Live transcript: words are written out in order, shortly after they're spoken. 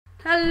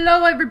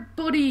Hello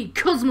everybody,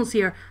 Cosmos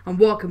here, and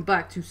welcome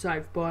back to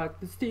South Park,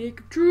 The Stick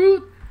of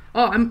Truth.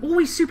 Oh, I'm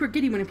always super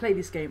giddy when I play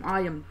this game.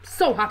 I am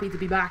so happy to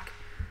be back.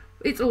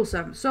 It's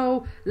awesome.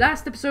 So,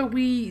 last episode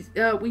we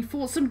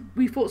fought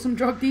some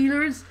drug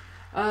dealers.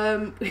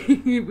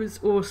 It was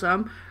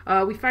awesome.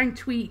 We found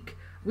Tweak.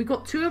 We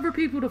got 2 other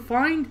people to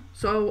find,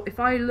 so if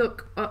I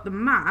look at the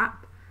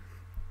map,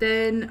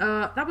 then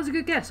that was a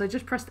good guess. I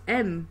just pressed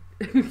M.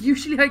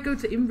 Usually I go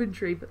to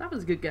inventory, but that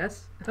was a good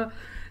guess.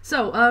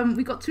 So,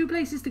 we got 2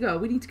 places to go.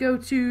 We need to go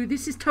to,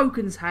 this is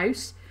Token's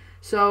house.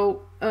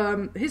 So,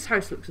 his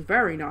house looks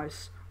very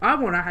nice. I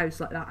want a house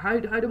like that. How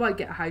do I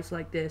get a house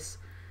like this?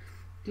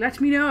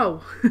 Let me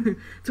know.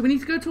 So we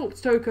need to go talk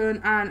to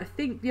Token, and I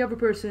think the other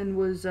person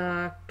was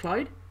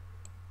Clyde.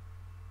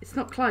 It's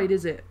not Clyde,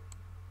 is it?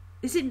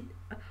 Is it?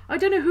 I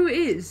don't know who it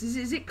is.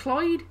 Is it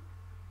Clyde?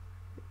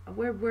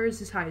 Where is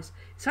his house?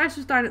 His house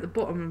was down at the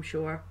bottom, I'm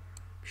sure.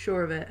 I'm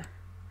sure of it.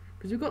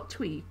 Because we've got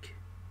Tweak.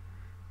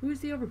 Who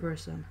is the other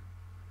person?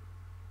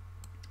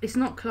 It's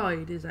not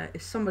Clyde, is it?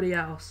 It's somebody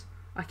else.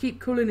 I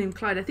keep calling him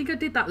Clyde. I think I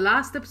did that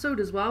last episode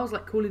as well. I was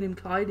like calling him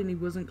Clyde and he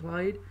wasn't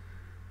Clyde.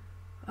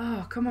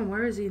 Oh, come on.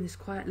 Where is he in this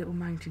quiet little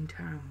mountain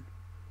town?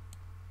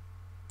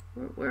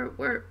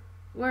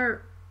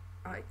 Where?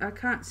 I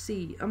can't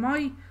see. Am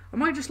I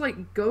just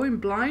like going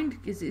blind?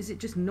 Is it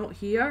just not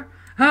here?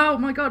 Oh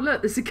my god,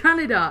 look, there's a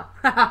Canada.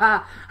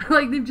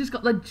 Like they've just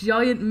got the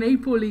giant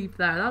maple leaf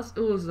there. That's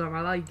awesome. I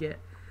like it.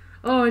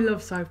 Oh, I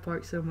love South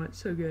Park so much.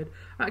 So good.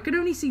 Right, I can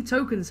only see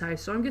Token's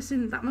house, so I'm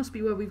guessing that must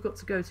be where we've got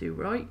to go to,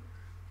 right?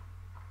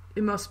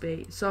 It must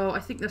be. So I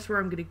think that's where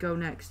I'm going to go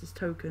next, is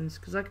Token's,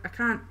 because I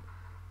can't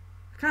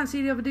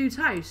see the other dude's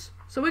house.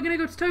 So we're going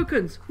to go to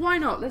Token's. Why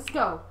not? Let's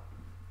go.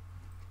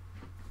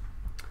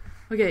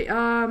 Okay,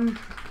 how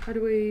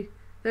do we...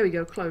 There we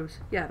go, close.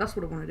 Yeah, that's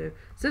what I want to do.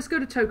 So let's go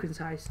to Token's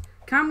house.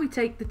 Can we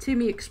take the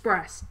Timmy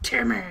Express?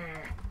 Timmy!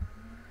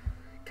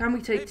 Can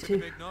we take...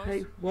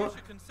 Hey, what? You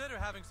should consider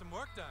having some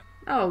work done.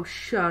 Oh,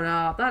 shut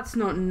up. That's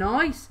not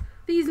nice.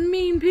 These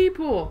mean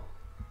people.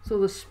 It's all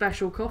the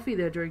special coffee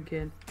they're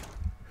drinking.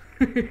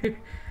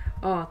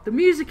 Oh, the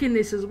music in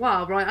this as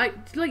well, right?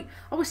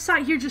 I was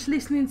sat here just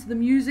listening to the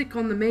music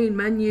on the main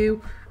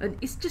menu, and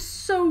it's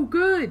just so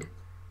good.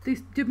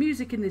 The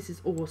music in this is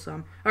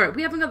awesome. All right,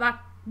 we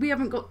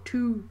haven't got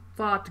too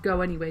far to go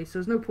anyway, so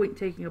there's no point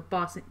taking a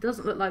bus. It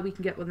doesn't look like we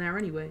can get one there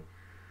anyway,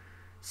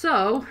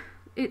 so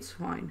it's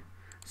fine.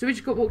 So we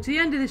just got to walk to the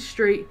end of this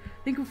street. I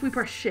think if we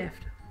press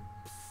shift,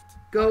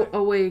 go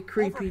away,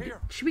 creepy.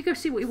 Should we go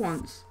see what he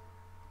wants?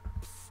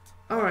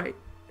 All right.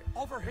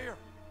 Over here.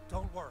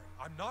 Don't worry,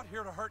 I'm not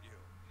here to hurt you.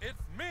 It's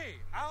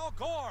me, Al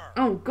Gore.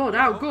 Oh God,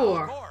 Al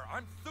Gore. Al Gore.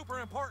 I'm super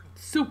important.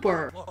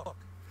 Super. Look,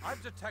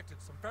 I've detected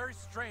some very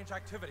strange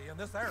activity in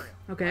this area.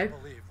 Okay. I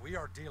believe we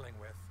are dealing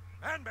with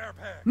Man-Bear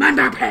Pig.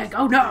 Man-Bear Pig.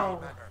 Oh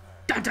no.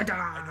 Da, da, da.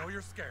 I know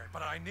you're scared,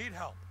 but I need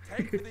help.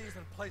 Take these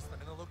and place them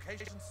in the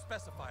location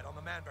specified on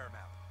the Man-Bear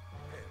map.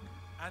 Pig.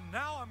 And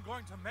now I'm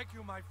going to make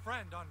you my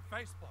friend on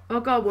Facebook. Oh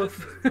God, This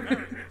is very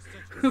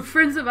prestigious. we're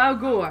friends of Al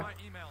Gore. My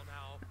email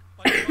now,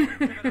 but you won't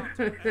give it out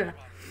to anybody.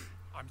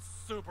 I'm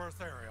super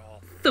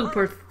serial.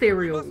 Super Hurry.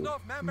 cereal. You must know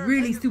if Man-Bear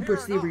Really Pig is super here or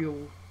not.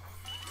 cereal.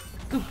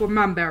 Super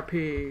Man-Bear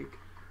Pig.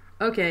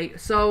 Okay,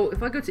 so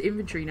if I go to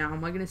inventory now,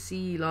 am I gonna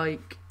see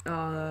like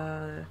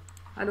how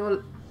do I...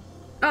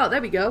 Oh,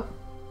 there we go.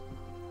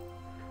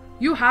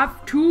 You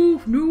have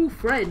 2 new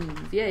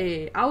friends.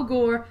 Yay, Al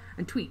Gore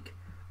and Tweak.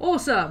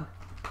 Awesome.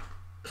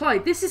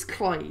 Clyde, this is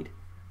Clyde.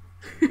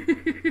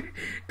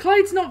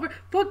 Clyde's not...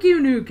 Fuck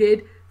you, new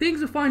kid.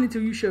 Things were fine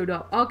until you showed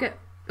up. I'll get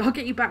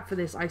you back for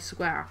this, I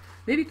swear.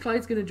 Maybe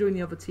Clyde's gonna join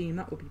the other team.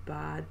 That would be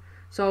bad.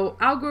 So,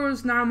 Al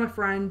Gore's now my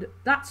friend.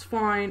 That's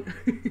fine.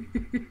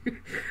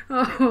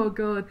 Oh,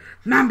 God.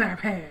 Man-Bear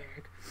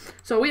Pig.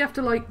 So, we have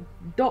to, like,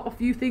 dot a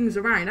few things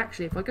around.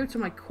 Actually, if I go to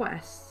my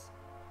quests...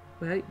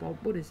 Wait,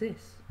 what is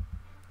this?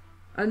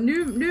 A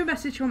new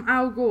message from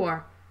Al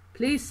Gore.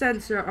 Please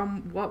censor...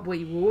 what?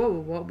 Wait,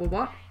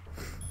 what?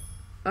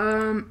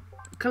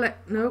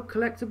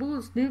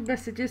 Collectibles. New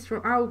messages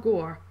from Al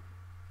Gore.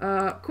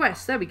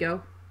 Quest. There we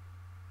go.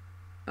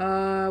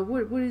 What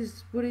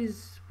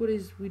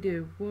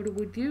do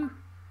we do?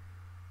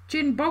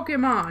 Jin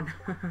Pokemon.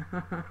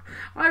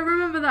 I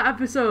remember that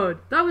episode.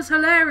 That was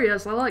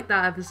hilarious. I like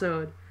that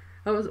episode.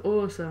 That was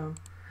awesome.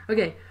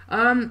 Okay,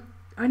 I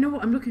know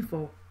what I'm looking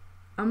for.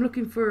 I'm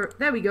looking for,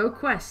 there we go,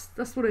 quest.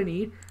 That's what I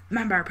need.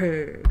 Man-Bear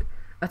Pig.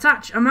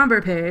 Attach a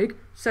Man-Bear Pig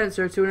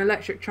sensor to an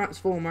electric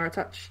transformer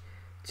attached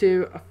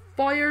to a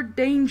fire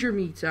danger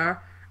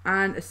meter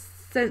and a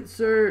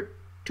sensor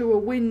to a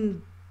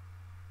wind...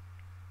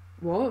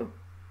 What?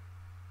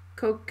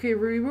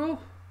 Coquerel?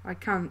 I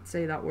can't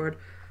say that word.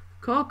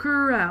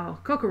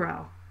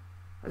 Coquerel.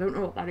 I don't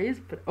know what that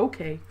is, but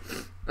okay.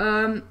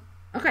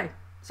 Okay.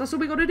 So that's what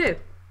we gotta do.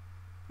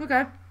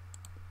 Okay.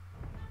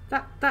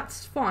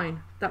 That's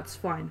fine. That's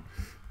fine.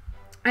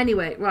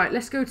 Anyway, right,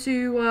 let's go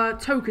to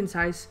Token's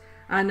house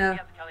and oh,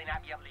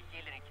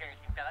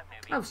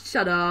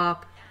 shut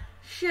up.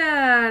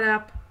 Shut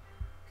up.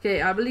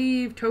 Okay, I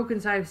believe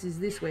Token's house is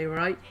this way,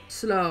 right?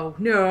 Slow.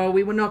 No,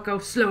 we will not go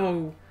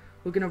slow.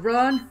 We're gonna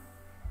run.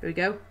 There we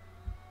go.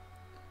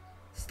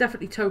 It's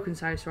definitely Token's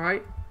house,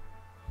 right?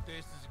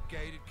 This is a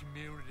gated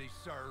community,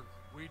 sir.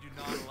 We do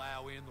not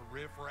allow in the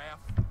riffraff.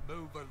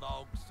 Move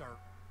along, sir.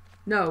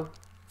 No.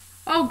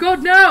 Oh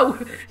god, no!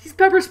 He's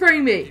pepper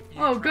spraying me.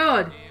 Oh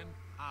god. Again,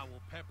 I will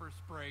pepper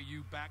spray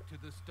you back to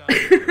the stone.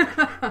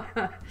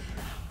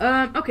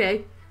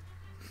 Okay.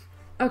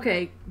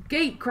 Okay,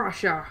 gate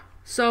crusher.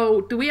 So,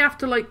 do we have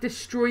to, like,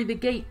 destroy the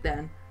gate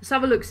then? Let's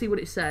have a look, see what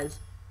it says.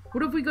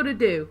 What have we got to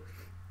do?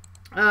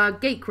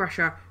 Gate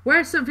crusher.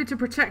 Wear something to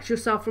protect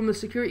yourself from the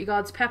security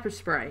guard's pepper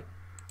spray.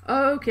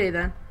 Oh, okay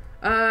then.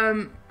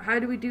 How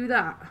do we do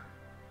that?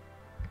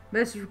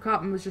 Message from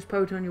Cartman was just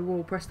posted on your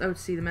wall. Press O to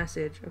see the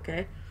message.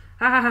 Okay.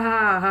 Ha ha ha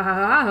ha ha ha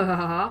ha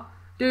ha ha.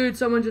 Dude,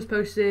 someone just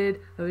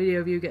posted a video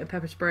of you getting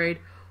pepper sprayed.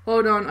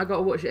 Hold on, I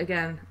gotta watch it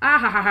again. Ah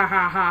ha ha ha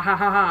ha ha ha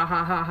ha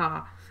ha ha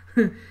ha.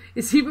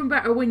 It's even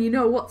better when you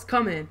know what's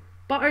coming.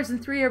 Butters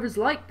and 3 others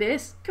like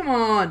this. Come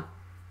on.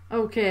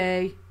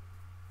 Okay.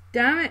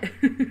 Damn it.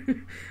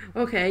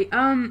 Okay.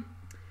 Oh,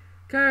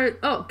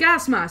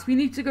 gas mask. We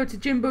need to go to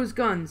Jimbo's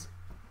Guns.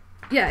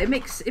 Yeah, it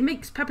makes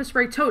pepper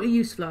spray totally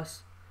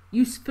useless.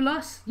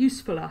 Useful-us.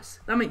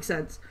 That makes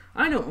sense.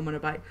 I know what I'm on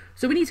about.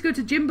 So we need to go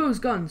to Jimbo's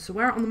Guns. So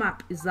where on the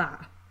map is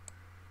that?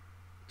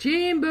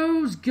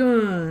 Jimbo's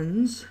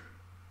Guns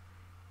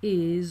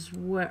is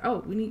where...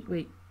 Oh, we need...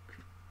 Wait.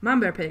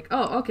 Manbear Pig.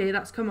 Oh, okay.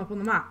 That's come up on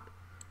the map.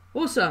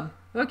 Awesome.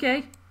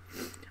 Okay.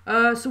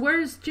 So where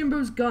is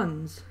Jimbo's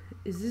Guns?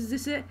 Is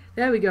this it?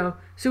 There we go.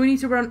 So we need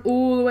to run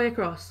all the way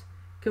across.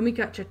 Can we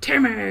catch a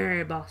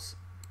Timmy boss?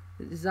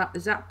 Is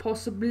that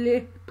possibly?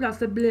 I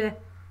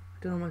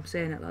don't know why I'm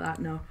saying it like that.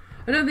 No,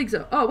 I don't think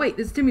so. Oh wait,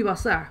 there's a Timmy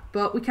boss there,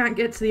 but we can't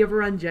get to the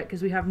other end yet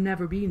because we have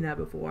never been there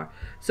before.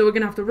 So we're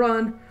gonna have to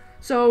run.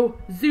 So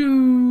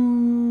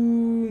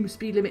zoom.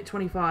 Speed limit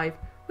 25.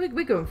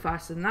 We're going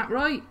faster than that,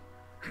 right?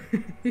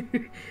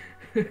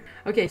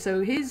 Okay,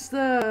 so here's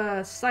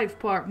the South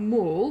Park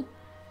Mall.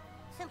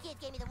 Some kid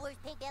gave me the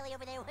worst pig belly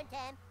over there one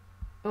time.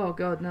 Oh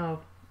god,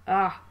 no.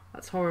 Ah,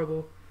 that's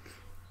horrible.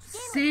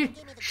 Stanley See?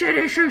 gave me the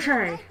Shitty sushi!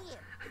 right here.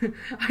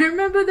 I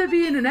remember there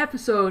being an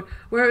episode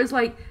where it was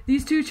like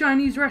these two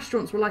Chinese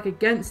restaurants were like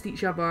against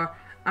each other,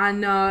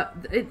 and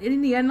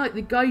in the end, like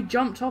the guy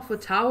jumped off a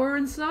tower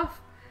and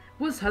stuff.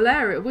 It was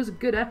hilarious. It was a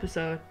good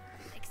episode.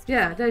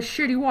 Yeah, there's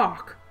Shitty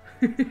Walk.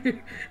 What are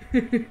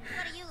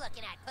you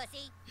looking at,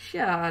 pussy?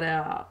 Shut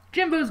up.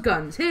 Jimbo's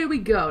Guns. Here we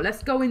go.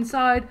 Let's go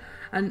inside.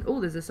 And oh,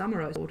 there's a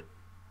samurai sword.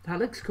 That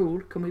looks cool.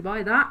 Can we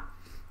buy that?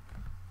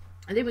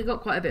 I think we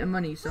got quite a bit of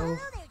money, so. Hello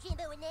there,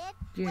 Jimbo and Ned.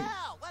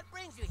 Well, what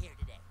brings you here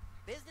today?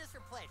 Business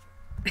or pleasure?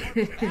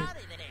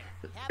 Howdy there.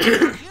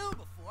 Haven't met you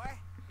before.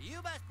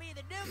 You must be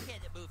the new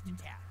kid that moved to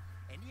town.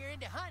 And you're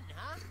into hunting,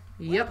 huh?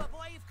 Yep. Well, my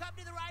boy, you've come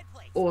to the right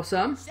place.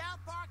 Awesome. South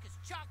Park is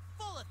chock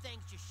full of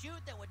things to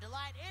shoot that would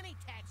delight any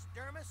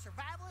taxidermist,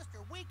 survivalist,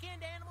 or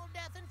weekend animal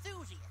death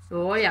enthusiast.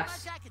 Oh,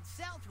 yes. Much I can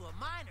sell to a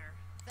miner,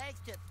 thanks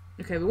to...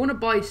 Okay, we want to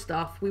buy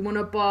stuff. We want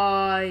to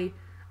buy,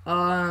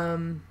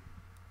 I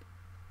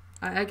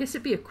guess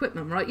it'd be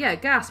equipment, right? Yeah,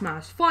 gas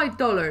mask,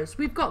 $5.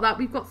 We've got that.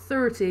 We've got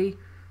 30.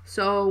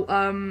 So,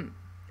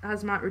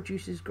 hazmat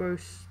reduces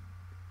gross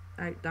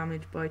out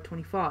damage by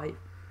 25.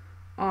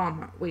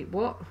 Armor. Wait,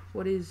 what?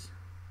 What is?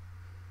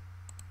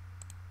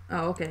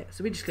 Oh, okay.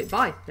 So we just click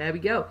buy. There we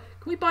go.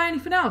 Can we buy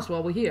anything else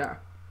while we're here?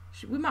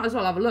 We might as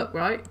well have a look,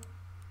 right?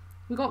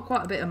 We got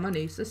quite a bit of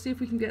money, so let's see if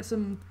we can get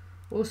some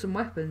awesome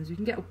weapons. We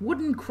can get a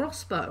wooden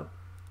crossbow.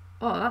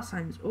 Oh, that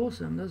sounds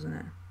awesome, doesn't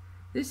it?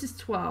 This is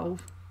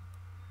 12.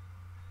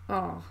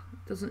 Oh,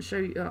 it doesn't show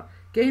you.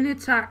 Gain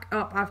attack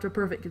up after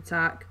perfect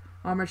attack.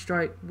 Armor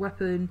strike,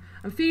 weapon.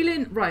 I'm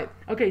feeling right.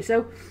 Okay,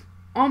 so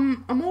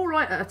I'm all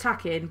right at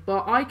attacking,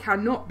 but I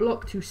cannot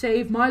block to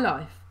save my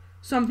life.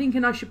 So I'm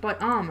thinking I should buy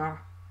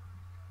armor,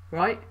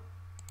 right?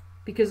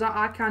 Because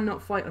I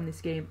cannot fight on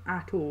this game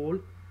at all.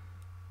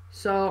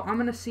 So I'm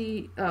gonna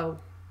see. Oh,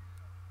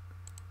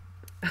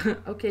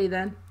 okay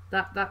then.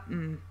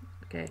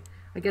 Okay.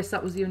 I guess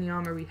that was the only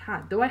armor we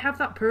had. Do I have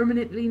that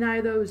permanently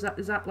now though? Is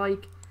that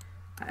like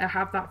I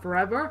have that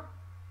forever?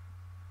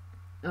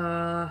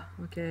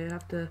 Okay, I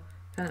have to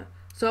kind of.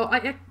 So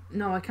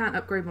no, I can't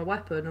upgrade my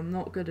weapon. I'm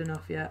not good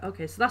enough yet.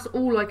 Okay, so that's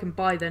all I can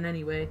buy then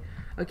anyway.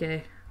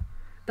 Okay,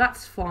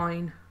 that's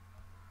fine.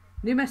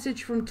 New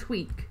message from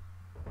Tweak.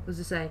 What does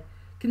it say?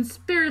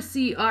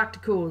 Conspiracy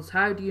articles.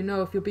 How do you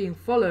know if you're being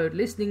followed?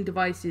 Listening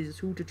devices.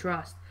 Who to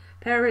trust?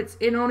 Parents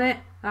in on it.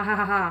 Ha ha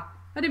ha ha.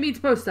 I didn't mean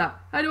to post that.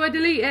 How do I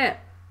delete it?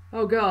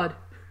 Oh god.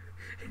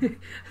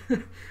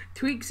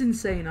 Tweak's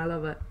insane. I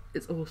love it.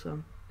 It's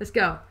awesome. Let's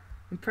go.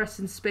 I'm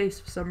pressing space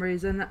for some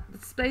reason.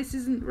 The space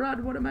isn't right.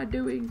 What am I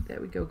doing?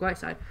 There we go. Go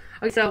outside.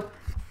 Okay, so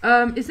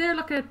is there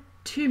like a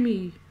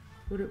Timmy?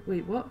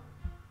 Wait, what?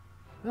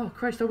 Oh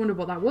Christ! I wonder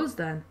what that was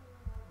then.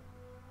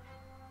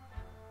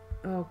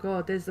 Oh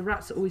god, there's the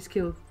rats that always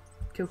kill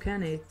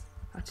Kenny.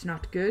 That's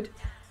not good.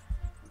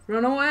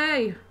 Run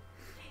away!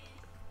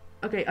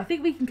 Okay, I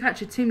think we can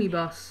catch a Timmy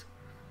bus.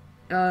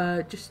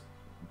 Just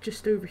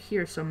just over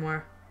here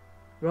somewhere.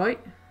 Right?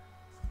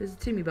 There's a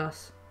Timmy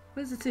bus.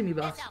 Where's the Timmy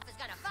bus? This elf is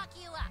gonna fuck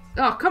you up.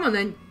 Oh, come on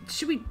then.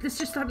 Should we, let's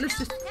just,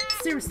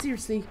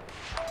 seriously,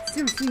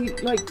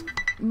 like,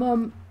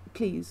 Mum,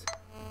 please,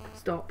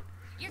 stop.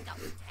 You're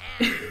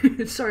going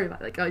down. Sorry about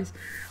that, guys.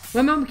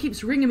 My mum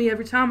keeps ringing me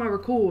every time I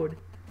record.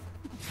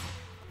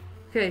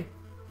 Okay.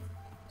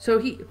 So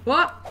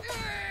what?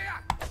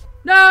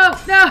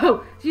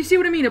 No! Do you see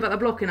what I mean about the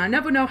blocking? I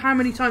never know how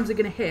many times they're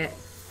going to hit.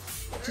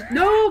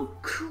 No!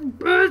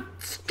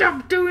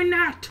 Stop doing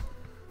that!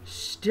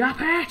 Stop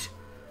it!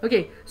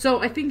 Okay,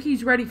 so I think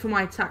he's ready for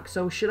my attack.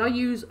 So should I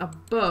use a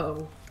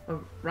bow?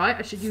 Oh, right,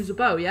 I should use a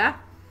bow, yeah?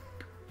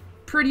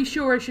 Pretty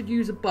sure I should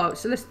use a bow.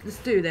 So let's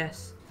do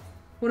this.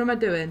 What am I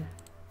doing?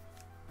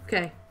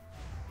 Okay.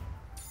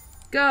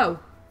 Go.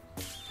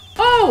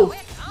 Oh!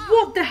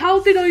 What the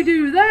hell did I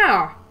do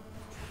there?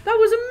 That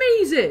was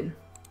amazing.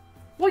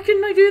 Why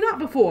couldn't I do that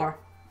before?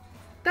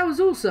 That was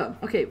awesome.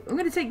 Okay, I'm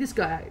going to take this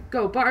guy out.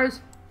 Go,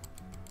 Butters.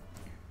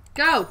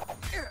 Go.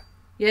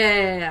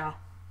 Yeah.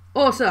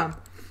 Awesome.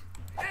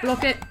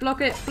 Block it,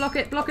 block it, block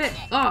it, block it.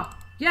 Ah,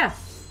 yeah.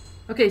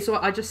 Okay, so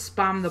I just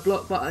spam the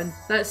block button.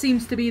 That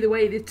seems to be the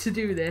way to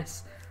do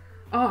this.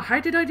 Oh, how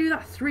did I do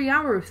that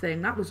 3-hour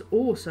thing? That was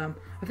awesome.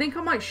 I think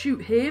I might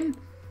shoot him.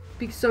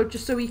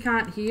 Just so he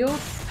can't heal.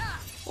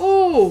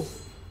 Oh!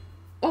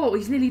 Oh,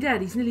 he's nearly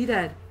dead. He's nearly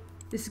dead.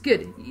 This is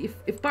good.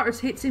 If Butters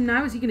hits him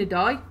now, is he going to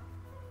die?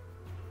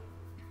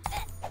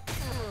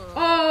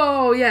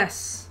 Oh,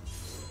 yes.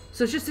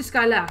 So it's just this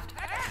guy left.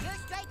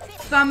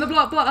 Spam the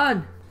block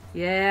button.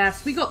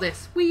 Yes, we got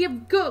this.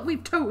 We've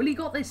totally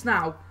got this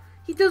now.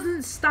 He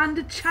doesn't stand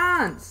a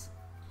chance.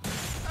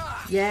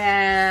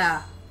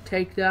 Yeah.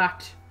 Take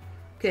that.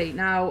 Okay,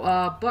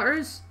 now,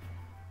 Butters.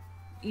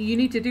 You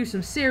need to do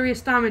some serious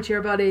damage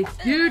here, buddy.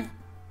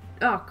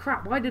 Oh,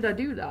 crap. Why did I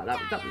do that?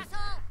 That was...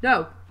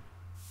 No.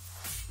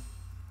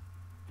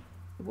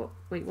 What?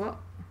 Wait, what?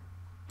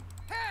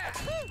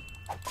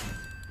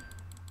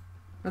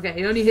 Okay,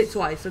 he only hit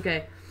twice.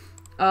 Okay.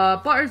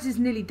 Butters is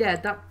nearly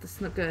dead.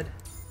 That's not good.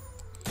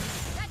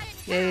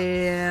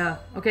 Yeah.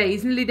 Okay,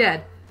 he's nearly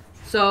dead.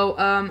 So,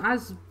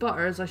 as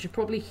Butters, I should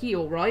probably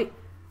heal, right?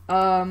 What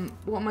are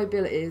my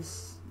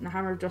abilities?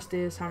 Hammer of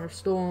Justice, Hammer of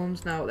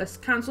Storms. No, let's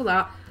cancel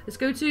that. Let's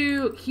go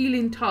to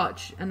Healing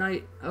Touch.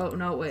 And oh,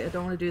 no, wait, I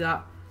don't want to do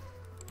that.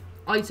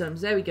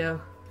 Items, there we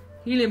go.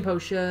 Healing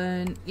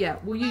Potion. Yeah,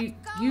 will you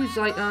use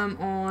item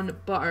on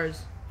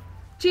Butters?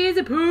 Cheers,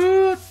 a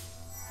poo!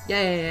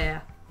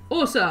 Yeah.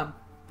 Awesome.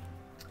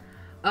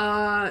 Do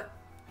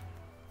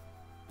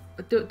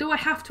I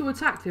have to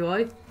attack, do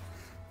I?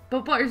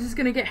 But Butters is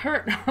going to get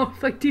hurt now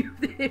if I do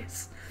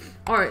this.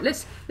 Alright,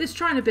 let's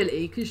try an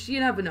ability, because you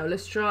never know.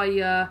 Let's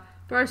try,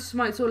 Burst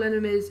smites all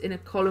enemies in a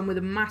column with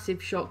a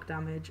massive shock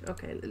damage.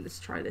 Okay, let's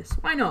try this.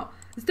 Why not?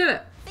 Let's do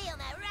it. Feel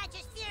my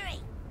righteous fury.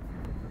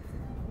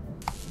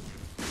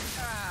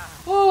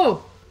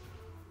 Oh!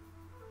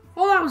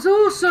 Oh, that was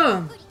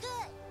awesome! Pretty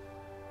good.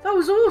 That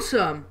was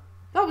awesome!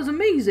 That was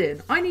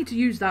amazing! I need to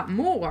use that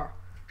more.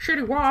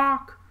 Shitty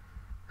rock!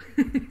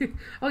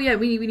 Oh yeah,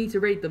 we need to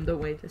raid them,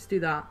 don't we? Let's do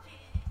that.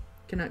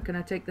 Can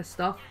I take this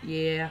stuff?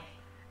 Yeah.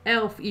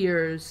 Elf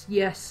ears.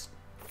 Yes.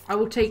 I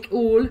will take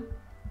all.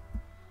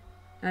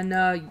 And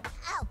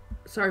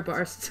sorry,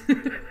 Butters.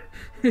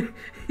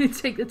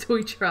 Take the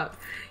toy truck.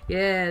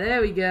 Yeah,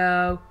 there we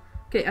go.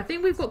 Okay, I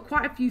think we've got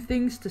quite a few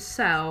things to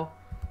sell.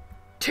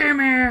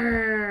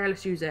 Timmy!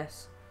 Let's use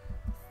this.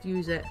 Let's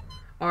use it.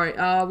 Alright,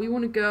 we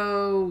want to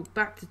go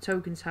back to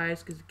Token's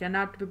house because I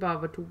cannot be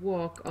bothered to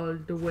walk all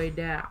the way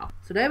down.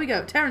 So there we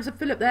go. Terrence and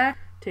Philip there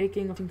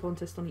taking a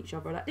contest on each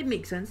other. That didn't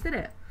make sense, did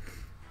it?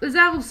 There's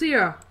elves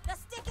here. The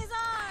stick is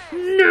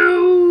ours!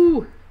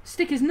 No!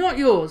 Stick is not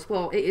yours.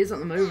 Well, it is at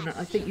the moment.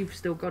 I think you've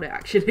still got it,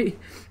 actually.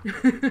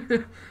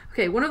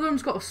 Okay, one of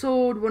them's got a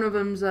sword. One of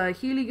them's a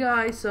Healy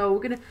guy. So we're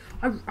going to...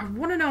 I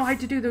want to know how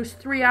to do those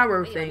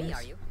 3-hour things.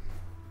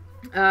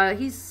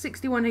 He's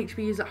 61 HP,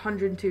 he's at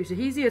 102, so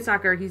he's the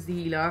attacker, he's the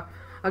healer.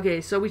 Okay,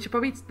 so we'll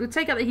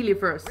take out the healer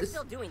first. We're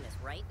still doing this,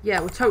 right?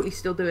 Yeah, we're totally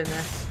still doing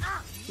this.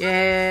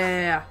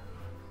 Yeah.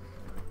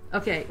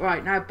 Okay,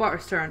 right, now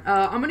Butters' turn.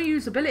 I'm gonna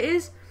use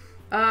abilities.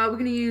 We're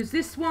gonna use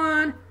this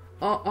one.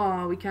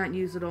 Oh, we can't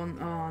use it on...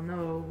 Oh,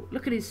 no.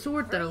 Look at his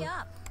sword, though.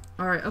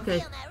 Alright, okay.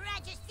 Feel my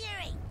righteous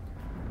fury.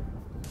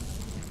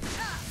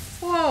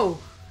 Whoa.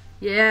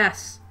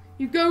 Yes.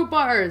 You go,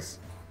 Butters.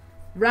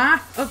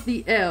 Wrath of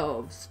the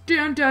Elves.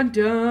 Dun dun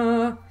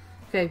dun.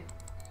 Okay.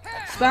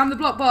 Spam the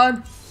block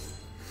button.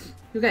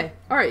 Okay.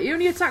 Alright, you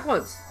only attack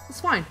once.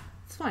 It's fine.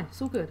 It's fine. It's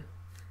all good.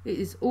 It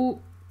is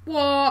all...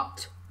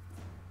 What?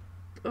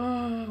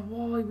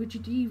 Why would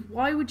you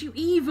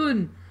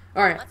even?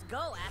 Alright. Let's go,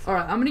 asshole.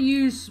 Alright, I'm gonna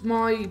use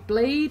my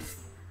blade.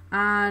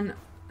 And...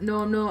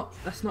 No, I'm not.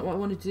 That's not what I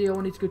wanted to do. I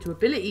wanted to go to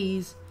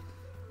abilities.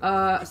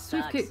 A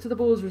swift kick to the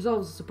balls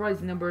resolves a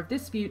surprising number of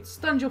disputes.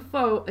 Stuns your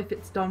foe if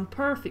it's done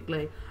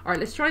perfectly. Alright,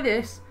 let's try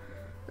this.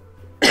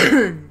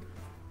 I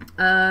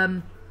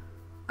can't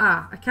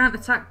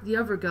attack the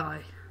other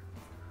guy.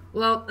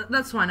 Well,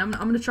 that's fine. I'm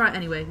going to try it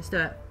anyway. Let's do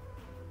it.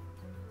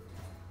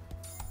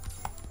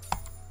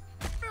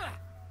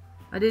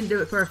 I didn't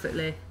do it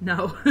perfectly.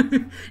 No.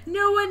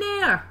 Nowhere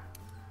near.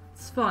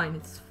 It's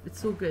fine.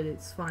 It's all good.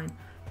 It's fine.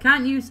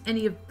 Can't use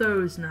any of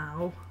those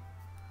now.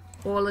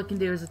 All I can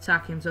do is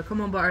attack him. So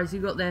come on, Butters.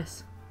 You got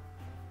this.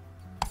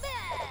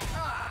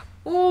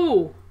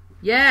 Oh!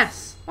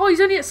 Yes! Oh,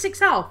 he's only at 6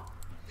 health.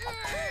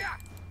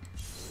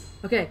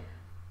 Okay.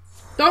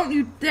 Don't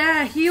you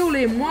dare heal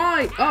him.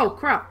 Why? Oh,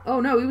 crap. Oh,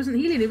 no. He wasn't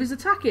healing. He was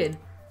attacking.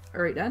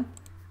 Alright, then.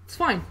 It's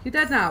fine. You're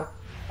dead now.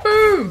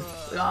 Boom!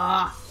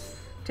 Ah!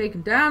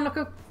 Taken down like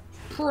a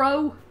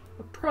pro.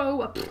 A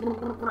pro.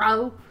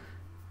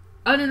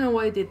 I don't know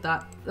why I did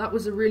that. That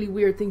was a really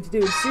weird thing to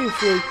do.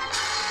 Seriously.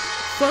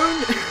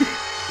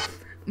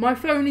 My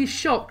phone is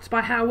shocked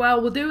by how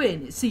well we're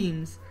doing, it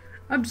seems.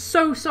 I'm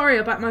so sorry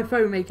about my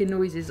phone making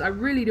noises. I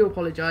really do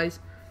apologise.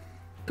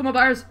 Come on,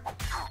 Butters.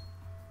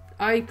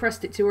 I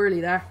pressed it too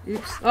early there.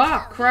 Oops.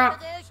 Ah,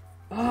 crap.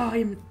 Oh,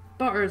 I'm...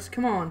 Butters,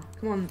 come on.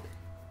 Come on.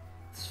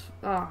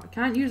 I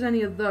can't use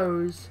any of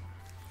those.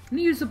 I'm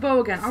going to use the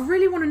bow again. I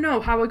really want to know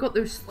how I got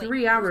those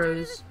 3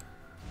 arrows.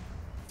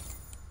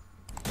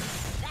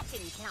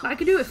 I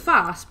can do it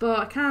fast, but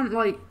I can't,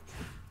 like...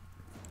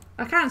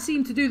 I can't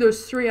seem to do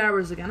those 3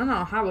 arrows again. I don't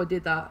know how I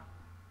did that.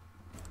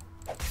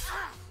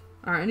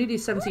 Alright, I need to do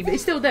 17, but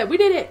he's still dead. We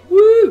did it!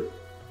 Woo!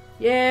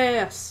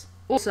 Yes!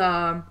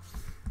 Awesome.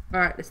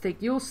 Alright, let's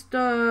take your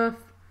stuff.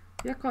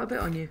 Yeah, quite a bit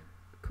on you.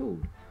 Cool.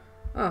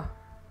 Oh.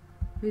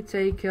 We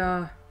take,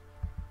 your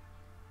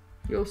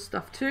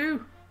stuff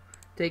too.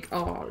 Take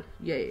all.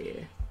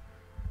 Yeah.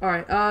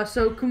 Alright,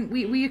 so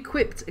we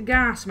equipped a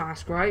gas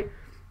mask, right?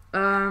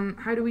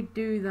 How do we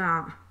do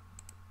that?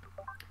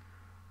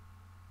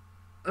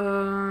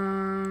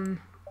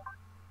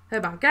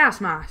 Headband,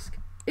 gas mask.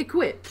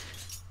 Equipped.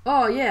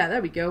 Oh yeah,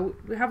 there we go.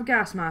 We have a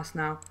gas mask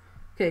now.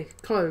 Okay,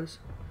 close.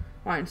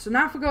 Right, so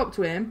now if I go up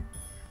to him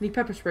and he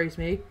pepper sprays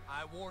me.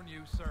 I warn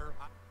you, sir.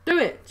 Do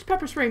it. Just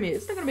pepper spray me.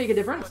 It's not gonna make a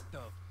difference. What the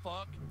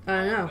fuck? I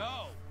don't know.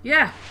 No.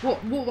 Yeah.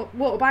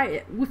 What about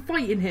it? We're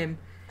fighting him.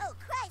 Oh,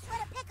 Christ,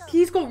 what a pickle!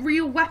 He's got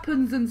real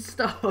weapons and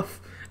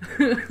stuff.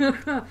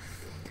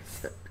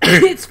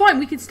 It's fine.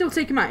 We can still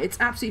take him out. It's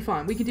absolutely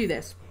fine. We can do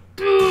this.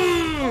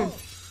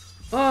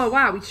 Oh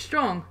wow, he's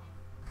strong.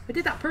 I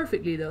did that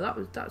perfectly though.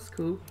 That's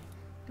cool.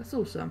 That's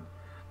awesome.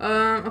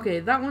 Okay,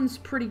 that one's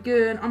pretty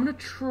good. I'm gonna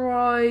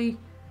try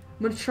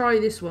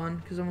this one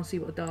because I want to see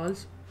what it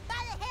does. By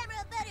the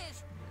hammer of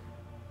Butters!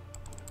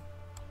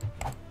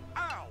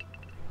 Ow!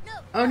 No!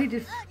 I only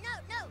did.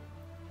 No!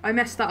 I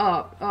messed that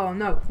up. Oh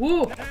no.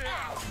 Whoa. Hey,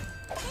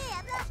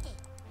 I'm lucky!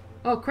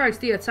 Oh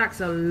Christ, he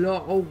attacks a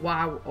lot. Oh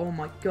wow. Oh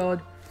my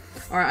god.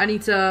 Alright, I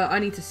need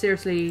to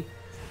seriously.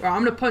 Alright,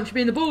 I'm gonna punch him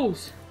in the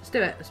balls. Let's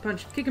do it.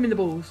 Let's kick him in the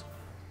balls.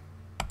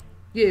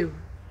 You.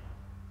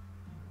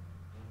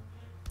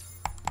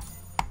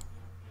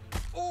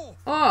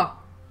 Oh.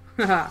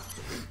 Haha.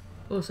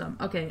 Awesome.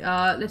 Okay,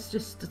 let's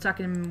just attack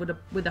him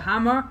with a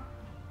hammer.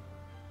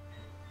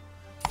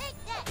 Take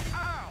that!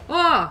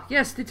 Oh,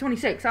 yes, did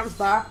 26. That was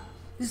bad.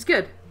 This is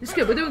good.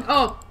 We're doing.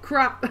 Oh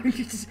crap! I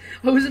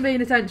wasn't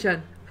paying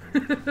attention.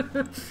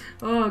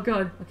 Oh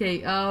god. Okay,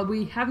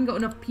 we haven't got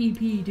enough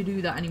PP to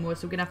do that anymore,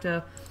 so we're gonna have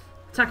to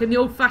attack him the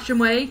old-fashioned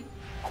way.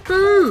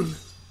 Boom!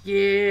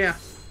 Yeah.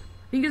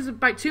 I think there's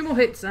about 2 more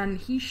hits, and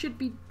he should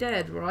be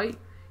dead, right?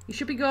 He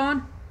should be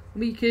gone.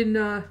 We can.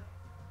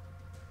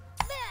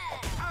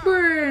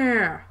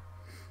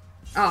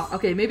 Oh,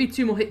 okay. Maybe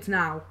 2 more hits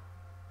now.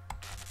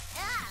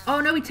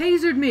 Oh no, he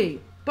tasered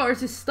me.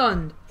 Butters is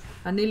stunned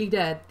and nearly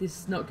dead. This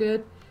is not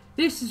good.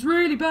 This is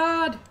really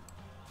bad.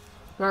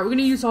 Right, we're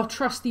gonna use our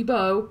trusty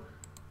bow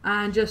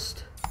and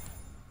just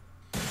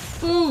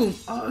boom.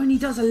 Oh, only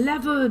does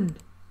 11.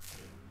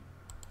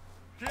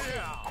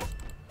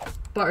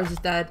 Butters is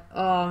dead.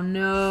 Oh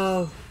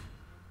no.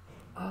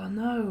 Oh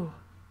no.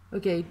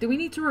 Okay, do we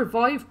need to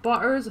revive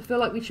Butters? I feel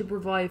like we should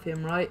revive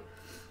him, right?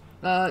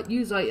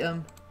 Use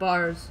item.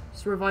 Butters.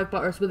 Let's revive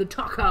Butters with a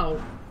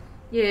taco.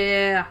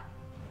 Yeah.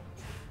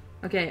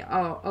 Okay,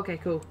 oh, okay,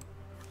 cool.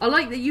 I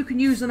like that you can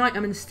use an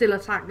item and still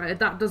attack.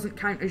 That doesn't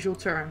count as your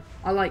turn.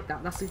 I like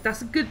that.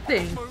 That's a good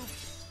thing.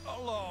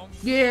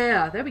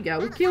 Yeah, there we go.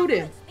 We killed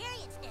him.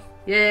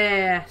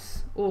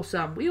 Yes.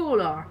 Awesome. We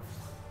all are.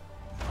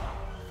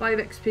 5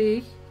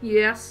 XP.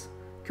 Yes.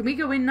 Can we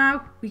go in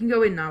now? We can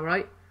go in now,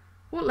 right?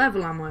 What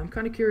level am I? I'm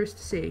kind of curious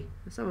to see.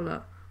 Let's have a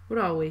look. What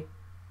are we?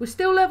 We're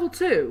still level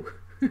 2.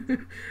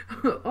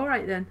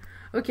 Alright then.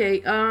 Okay,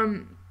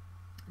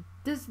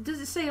 does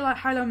it say like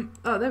how long?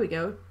 Oh, there we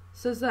go. It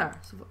says there.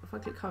 So if I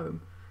click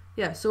home.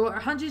 Yeah, so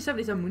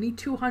 177. We need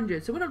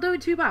 200. So we're not doing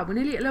too bad. We're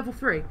nearly at level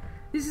 3.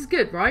 This is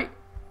good, right?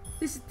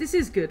 This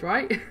is good,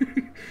 right?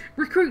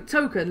 Recruit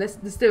token. Let's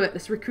do it.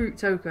 Let's recruit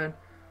token.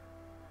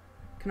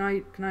 Can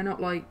I not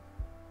like?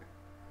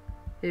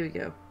 Here we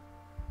go.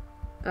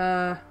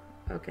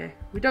 Okay.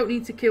 We don't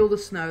need to kill the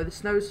snow. The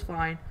snow's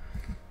fine.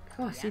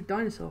 Oh, I see a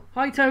dinosaur.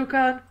 Hi,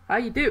 token. How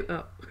you do?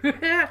 Oh.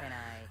 Can I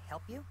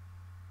help you?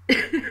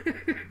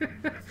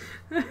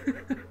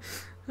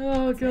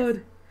 Oh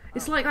god.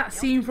 It's like that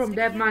scene from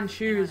Dead Man's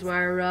Shoes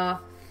where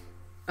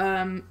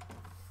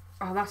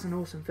Oh, that's an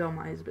awesome film,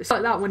 that is. But it's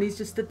like that when he's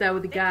just stood there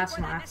with the gas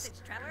mask.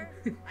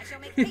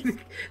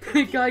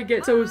 The guy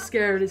gets all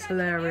scared. It's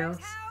hilarious.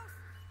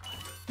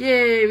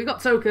 Yay, we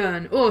got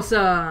token.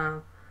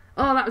 Awesome.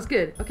 Oh, that was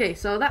good. Okay,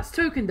 so that's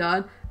token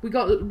done. We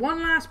got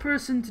one last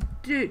person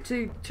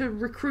to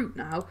recruit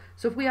now.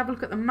 So if we have a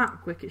look at the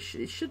map quick, it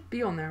should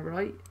be on there,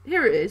 right?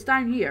 Here it is,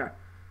 down here.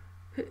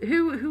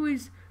 Who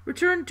is...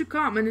 Return to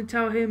Cartman and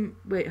tell him...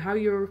 Wait, how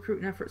your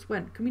recruiting efforts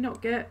went. Can we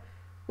not get...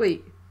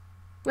 Wait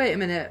a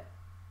minute.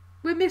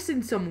 We're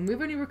missing someone.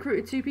 We've only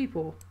recruited 2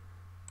 people.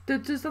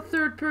 Does the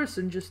third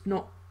person just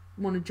not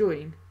want to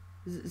join?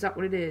 Is that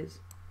what it is?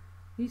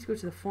 We need to go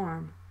to the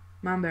farm.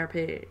 Man, bear,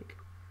 pig.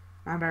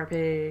 Man, bear,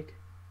 pig.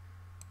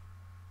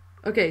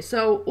 Okay,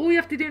 so all we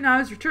have to do now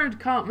is return to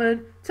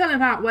Cartman, tell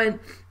him how it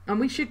went, and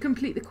we should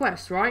complete the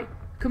quest, right?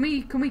 Can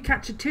we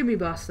catch a Timmy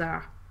bus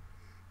there?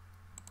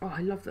 Oh,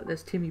 I love that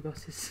there's Timmy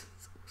buses.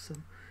 It's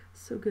awesome.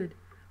 It's so good.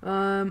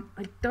 I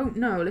don't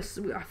know.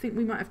 I think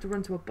we might have to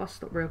run to a bus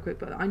stop real quick,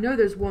 but I know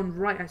there's one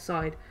right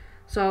outside.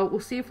 So we'll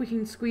see if we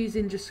can squeeze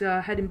in just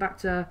heading back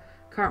to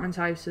Cartman's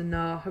house and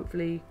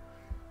hopefully...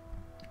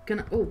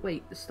 Oh,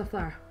 wait. There's stuff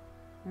there.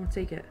 I want to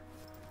take it.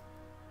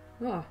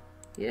 Oh,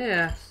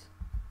 yes.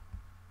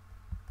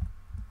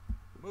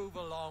 Move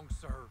along,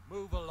 sir.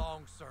 Move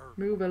along, sir.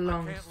 Move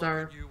along, I can't sir.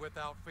 look at you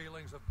without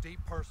feelings of deep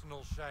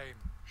personal shame.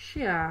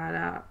 Shut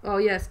up. Oh,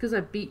 yeah, it's because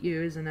I beat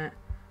you, isn't it?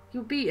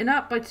 You're beaten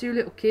up by 2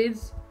 little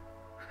kids.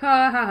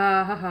 Ha ha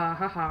ha ha ha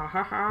ha ha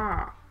ha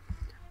ha.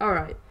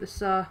 Alright,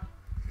 let's,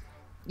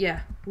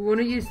 yeah, we want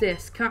to use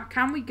this.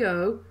 Can we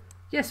go?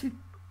 Yes, we...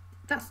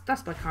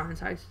 That's by Carton's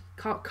house.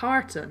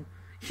 Carton.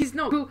 He's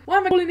not... Why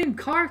am I calling him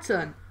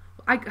Carton?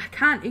 I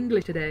can't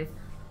English today.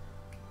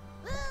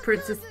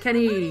 Princess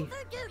Kenny.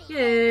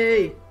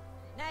 Yay.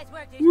 Nice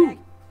work, Woo. douchebag.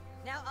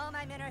 Now all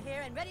my men are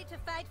here and ready to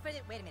fight for the...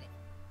 Wait a minute.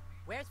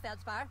 Where's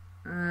Feldspar?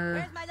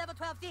 Where's my level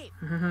 12 thief?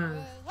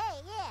 Hey,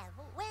 yeah.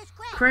 Where's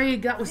Craig?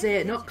 Craig, that was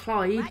it, not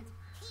Clyde. What?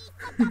 He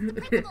fucked up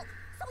the principal,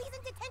 so he's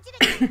in detention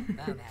again.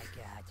 Oh my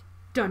god.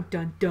 Dun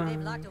dun They've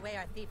locked dun. away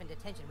our thief in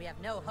detention. We have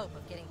no hope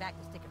of getting back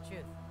the stick of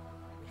truth.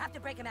 We have to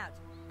break him out.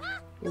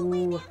 No way,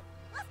 Ooh. man.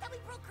 Last time we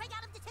broke Craig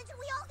out of detention,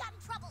 we all got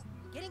in trouble.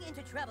 Getting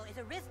into trouble is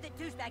a risk that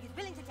douchebag is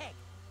willing to take.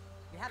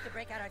 You have to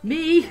break out our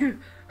thief. Me?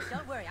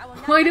 Don't worry, I will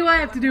not Why do let I you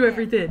have go to do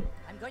unprepared. everything?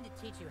 I'm going to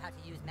teach you how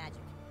to use magic.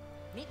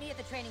 Meet me at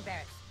the training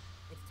barracks.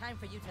 It's time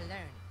for you to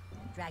learn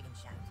Dragon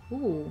Shout.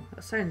 Ooh,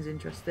 that sounds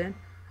interesting.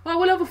 Oh,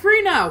 we're level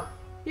 3 now.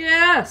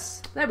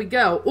 Yes. There we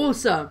go.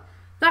 Awesome.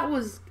 That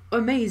was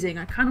amazing.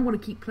 I kind of want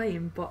to keep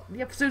playing, but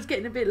the episode's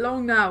getting a bit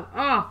long now.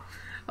 Ah.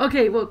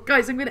 Okay, well,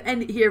 guys, I'm going to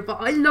end it here, but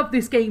I love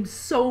this game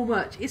so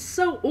much. It's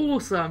so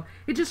awesome.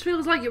 It just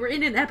feels like you were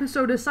in an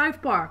episode of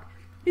South Park.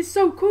 It's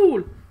so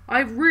cool.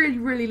 I really,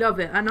 really love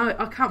it, and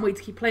I can't wait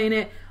to keep playing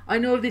it. I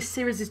know this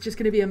series is just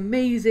going to be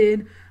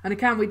amazing, and I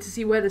can't wait to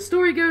see where the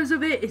story goes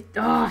of it.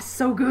 It's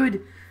so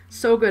good.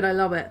 So good, I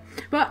love it.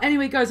 But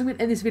anyway, guys, I'm going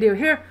to end this video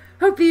here.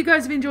 Hopefully you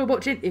guys have enjoyed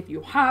watching. If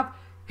you have,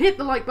 hit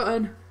the like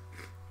button.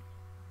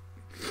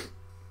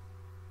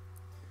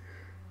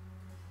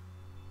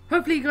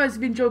 Hopefully you guys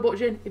have enjoyed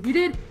watching. If you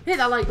did, hit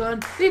that like button,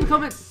 leave a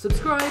comment,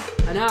 subscribe,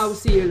 and I will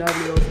see you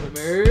lovely, awesome,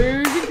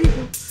 amazing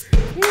people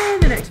in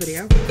the next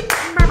video.